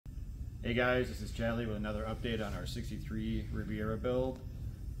Hey guys, this is Charlie with another update on our 63 Riviera build.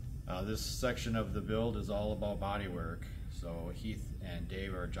 This section of the build is all about bodywork. So Heath and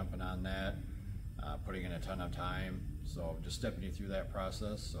Dave are jumping on that, putting in a ton of time. So just stepping you through that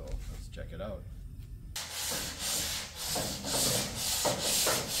process, so let's check it out.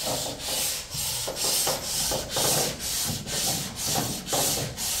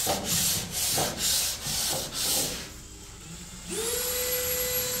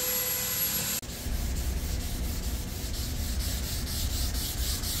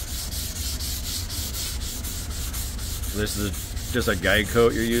 This is just a guide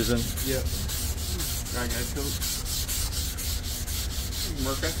coat you're using? Yep. Guide coat.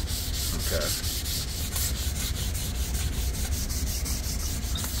 Merca.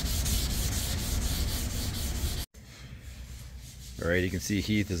 Okay. Alright, you can see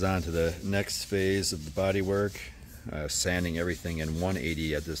Heath is on to the next phase of the body work, sanding everything in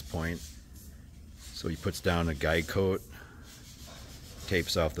 180 at this point. So he puts down a guide coat,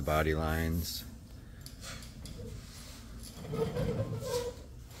 tapes off the body lines.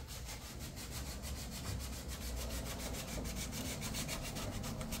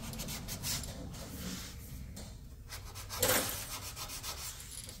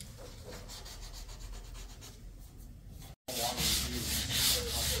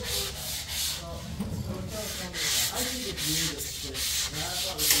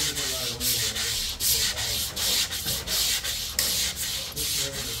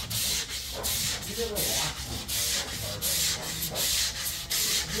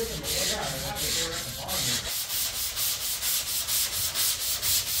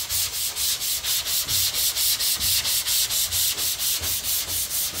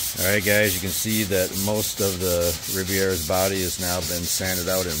 Alright guys, you can see that most of the Riviera's body has now been sanded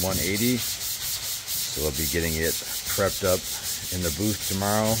out in 180. So we'll be getting it prepped up in the booth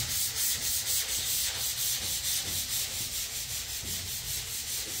tomorrow.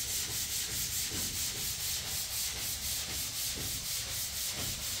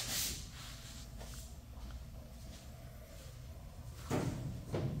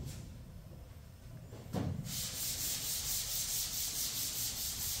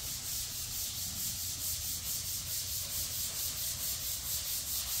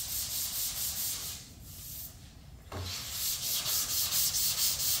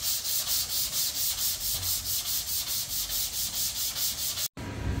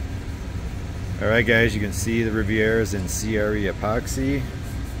 Alright guys, you can see the Riviera's in CRE epoxy.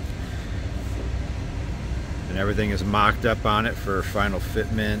 And everything is mocked up on it for final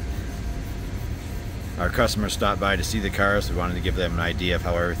fitment. Our customers stopped by to see the car, so we wanted to give them an idea of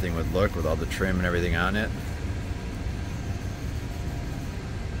how everything would look with all the trim and everything on it.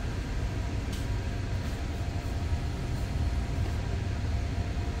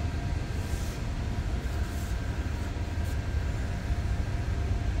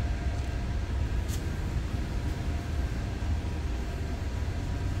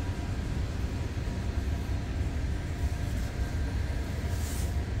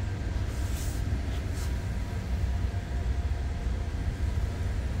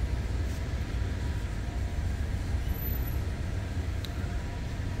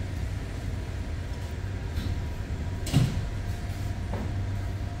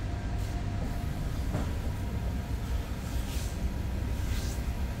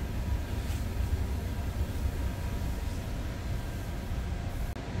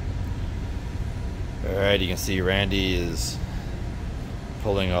 Alright, you can see Randy is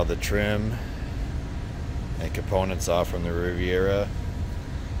pulling all the trim and components off from the Riviera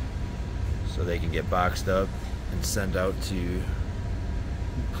so they can get boxed up and sent out to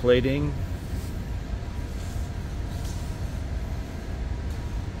plating.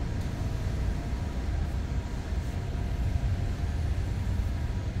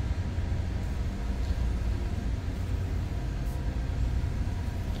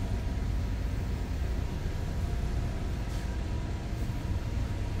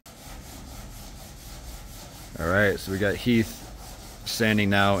 Alright, so we got Heath sanding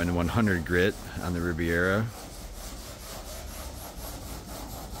now in 100 grit on the Riviera.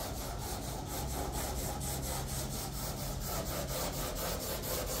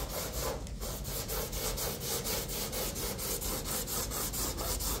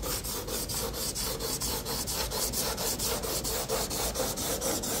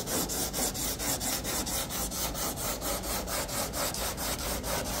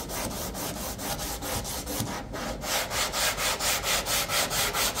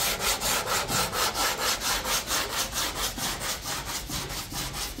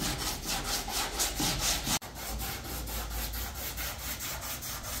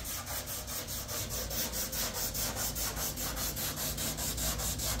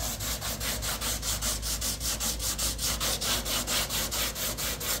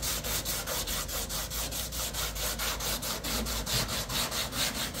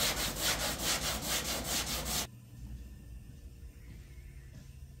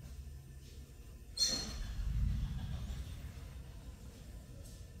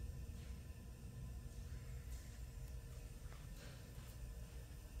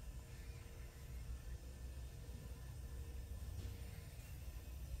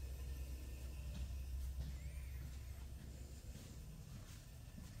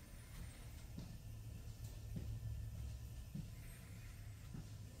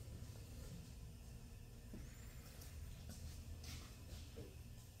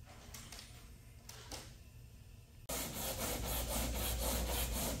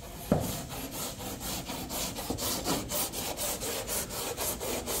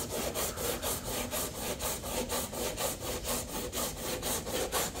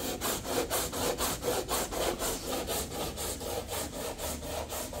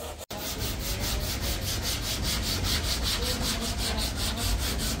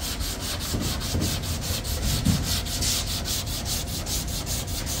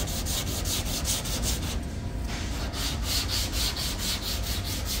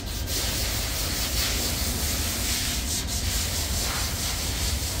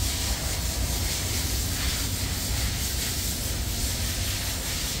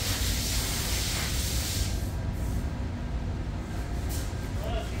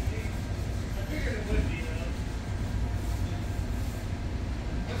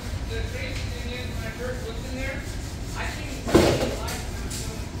 Kurt, what's in there? I think really like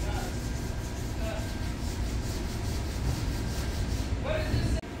what is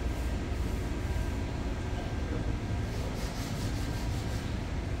this?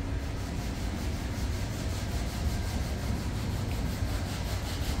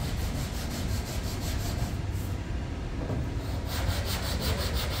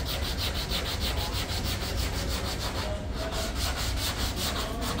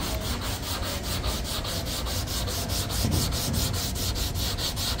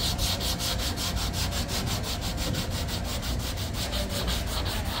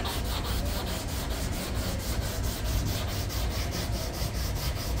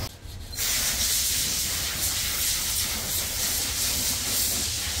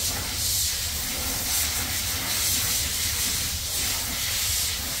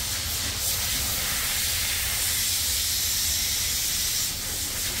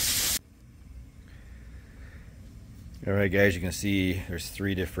 Alright guys, you can see there's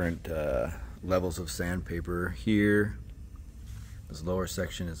 3 different levels of sandpaper here. This lower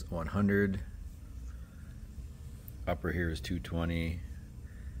section is 100, upper here is 220,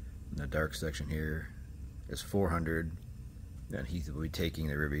 and the dark section here is 400. Then Heath will be taking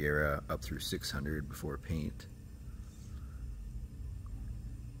the Riviera up through 600 before paint.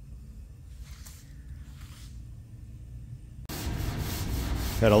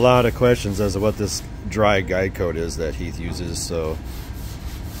 Had a lot of questions as to what this dry guide coat is that Heath uses, so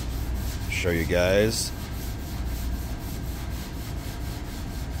I'll show you guys.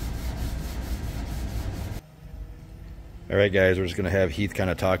 Alright guys, we're just going to have Heath kind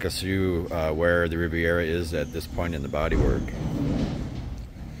of talk us through where the Riviera is at this point in the bodywork.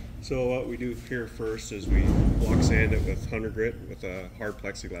 So what we do here first is we block sand it with 100 grit with a hard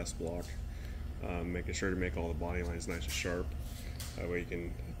plexiglass block, making sure to make all the body lines nice and sharp. That way you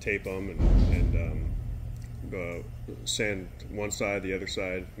can tape them and sand one side, the other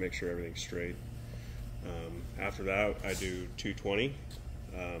side, make sure everything's straight. After that, I do 220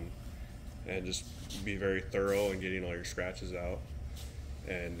 and just be very thorough in getting all your scratches out.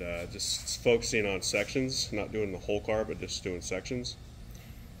 And just focusing on sections, not doing the whole car, but just doing sections.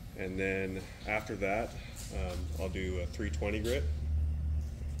 And then after that, I'll do a 320 grit.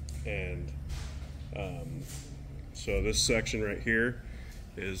 And so this section right here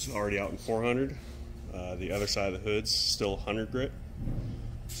is already out in 400. The other side of the hood's still 100 grit.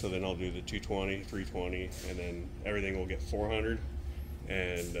 So then I'll do the 220, 320, and then everything will get 400.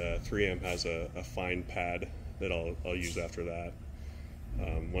 And 3M has a fine pad that I'll use after that.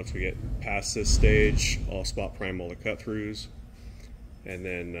 Once we get past this stage, I'll spot prime all the cut throughs, and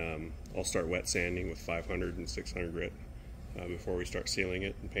then I'll start wet sanding with 500 and 600 grit before we start sealing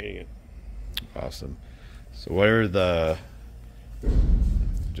it and painting it. Awesome. So what are the,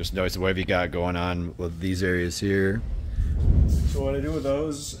 just notice what have you got going on with these areas here? So what I do with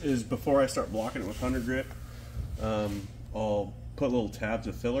those is before I start blocking it with 100 grit, I'll put little tabs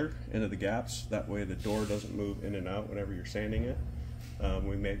of filler into the gaps. That way the door doesn't move in and out whenever you're sanding it.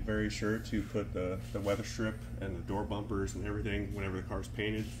 We make very sure to put the weather strip and the door bumpers and everything whenever the car's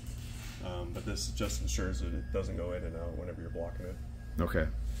painted. But this just ensures that it doesn't go in and out whenever you're blocking it. Okay,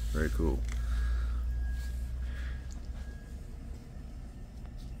 very cool.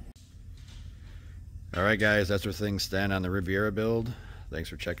 Alright guys, that's where things stand on the Riviera build. Thanks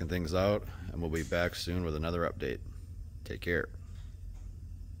for checking things out, and we'll be back soon with another update. Take care.